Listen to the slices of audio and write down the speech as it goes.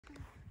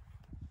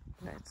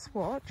Let's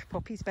watch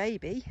Poppy's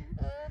baby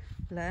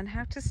learn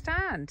how to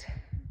stand.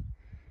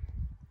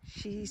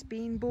 She's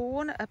been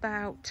born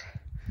about,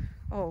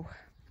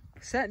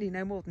 certainly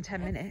no more than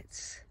 10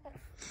 minutes.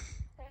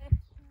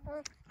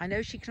 I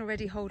know she can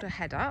already hold her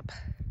head up.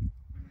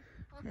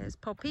 There's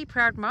Poppy,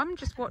 proud mum,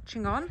 just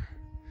watching on.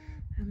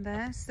 And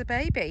there's the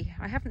baby.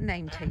 I haven't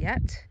named her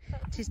yet.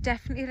 It is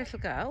definitely a little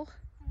girl.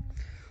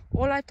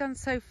 All I've done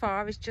so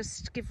far is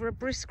just give her a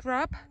brisk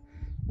rub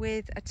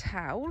with a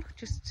towel,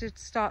 just to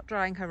start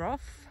drying her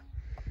off.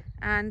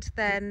 And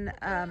then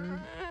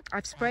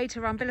I've sprayed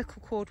her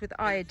umbilical cord with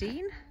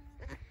iodine.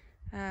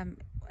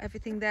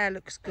 Everything there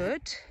looks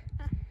good.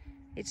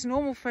 It's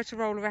normal for her to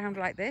roll around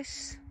like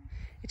this.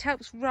 It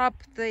helps rub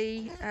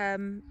the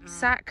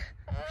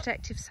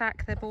protective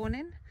sac they're born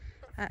in.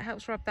 It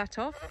helps rub that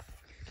off.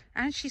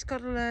 And she's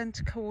got to learn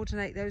to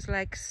coordinate those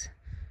legs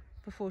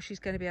before she's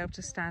going to be able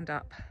to stand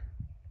up.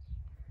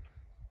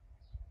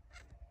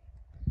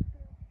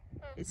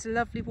 It's a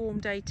lovely warm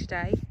day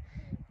today.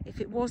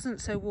 If it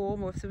wasn't so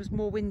warm, or if there was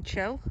more wind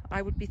chill,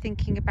 I would be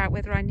thinking about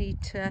whether I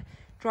need to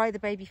dry the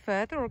baby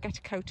further or get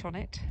a coat on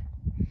it.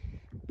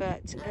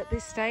 But at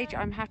this stage,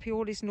 I'm happy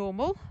all is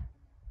normal.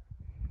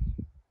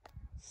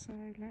 So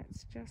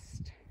let's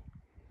just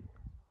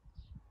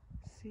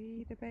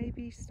see the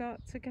baby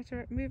start to get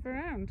her move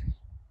around.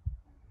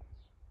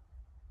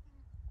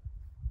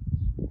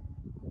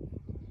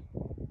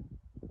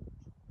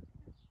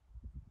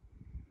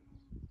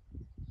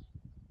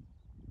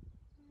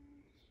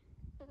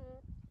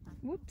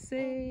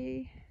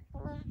 Whoopsie.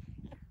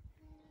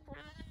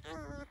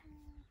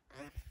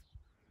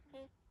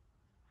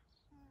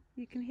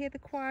 You can hear the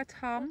quiet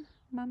hum.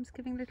 Mum's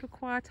giving little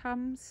quiet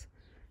hums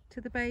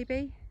to the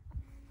baby.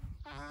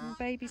 And the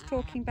baby's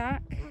talking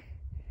back.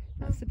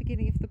 That's the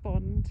beginning of the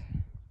bond.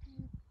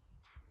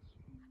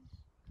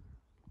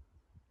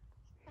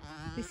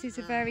 This is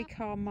a very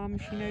calm mum.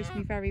 She knows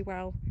me very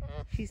well.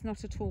 She's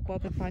not at all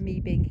bothered by me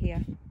being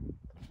here.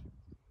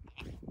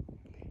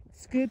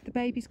 It's good. The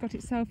baby's got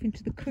itself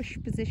into the cush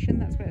position.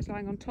 That's where it's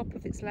lying on top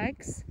of its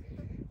legs.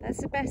 That's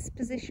the best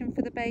position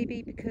for the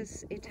baby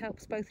because it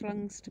helps both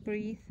lungs to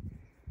breathe.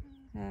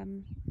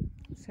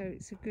 So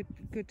it's a good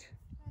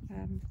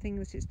thing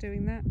that it's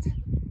doing that.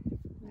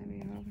 There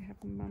we are. We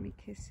have mummy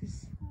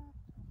kisses.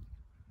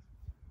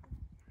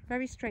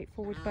 Very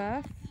straightforward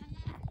birth.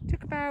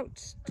 Took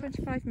about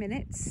 25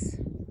 minutes,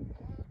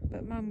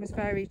 but mum was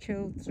very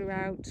chilled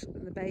throughout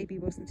and the baby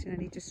wasn't in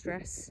any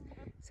distress.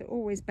 So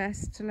always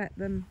best to let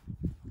them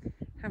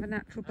have a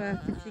natural birth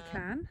if you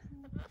can.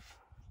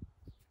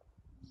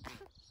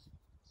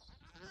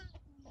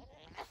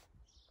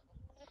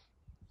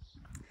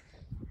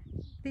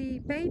 The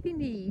baby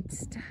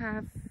needs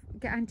to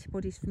get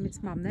antibodies from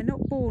its mum. They're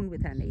not born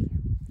with any,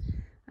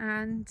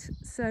 and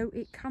so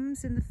it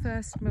comes in the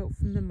first milk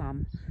from the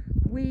mum.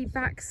 We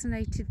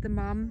vaccinated the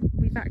mum.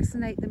 We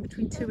vaccinate them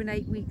between 2 and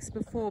 8 weeks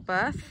before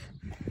birth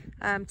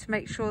to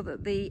make sure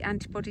that the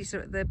antibodies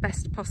are at the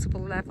best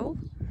possible level.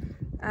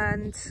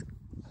 And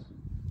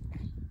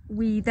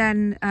we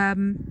then,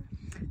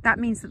 that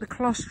means that the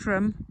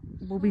colostrum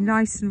will be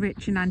nice and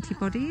rich in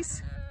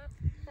antibodies.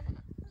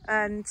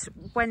 And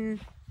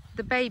when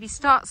the baby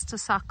starts to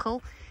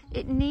suckle,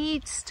 it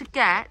needs to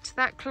get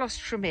that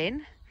colostrum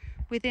in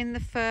within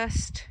the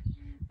first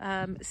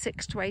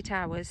 6 to 8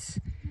 hours.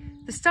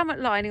 The stomach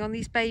lining on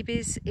these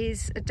babies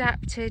is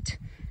adapted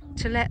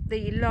to let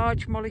the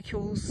large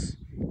molecules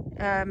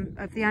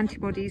of the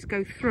antibodies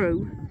go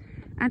through.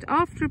 And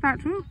after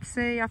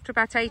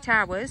about 8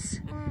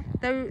 hours,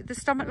 the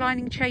stomach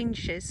lining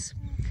changes.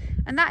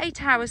 And that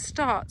 8 hours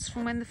starts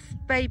from when the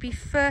baby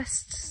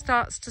first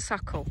starts to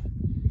suckle.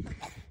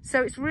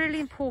 So it's really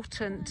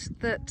important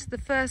that the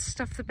first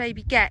stuff the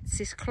baby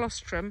gets is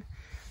colostrum,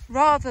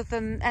 rather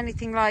than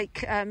anything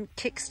like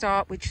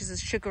kickstart, which is a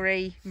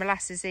sugary,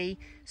 molassesy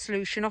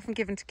solution, often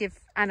given to give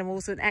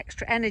animals an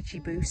extra energy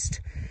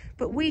boost.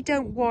 But we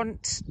don't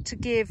want to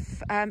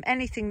give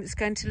anything that's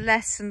going to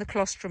lessen the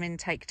colostrum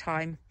intake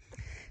time.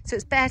 So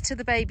it's better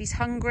the baby's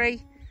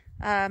hungry,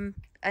 and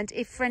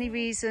if for any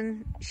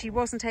reason she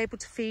wasn't able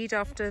to feed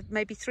after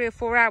maybe 3 or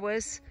 4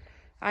 hours,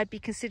 I'd be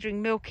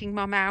considering milking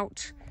mum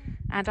out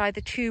and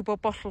either tube or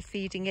bottle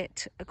feeding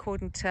it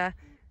according to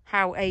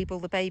how able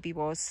the baby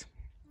was.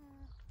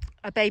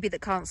 A baby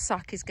that can't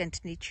suck is going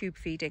to need tube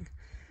feeding.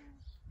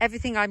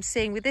 Everything I'm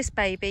seeing with this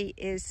baby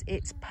is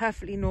it's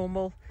perfectly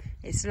normal.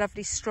 It's a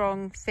lovely,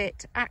 strong,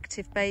 fit,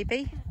 active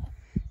baby.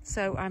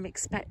 So I'm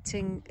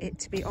expecting it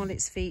to be on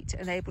its feet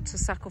and able to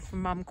suckle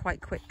from mum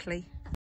quite quickly.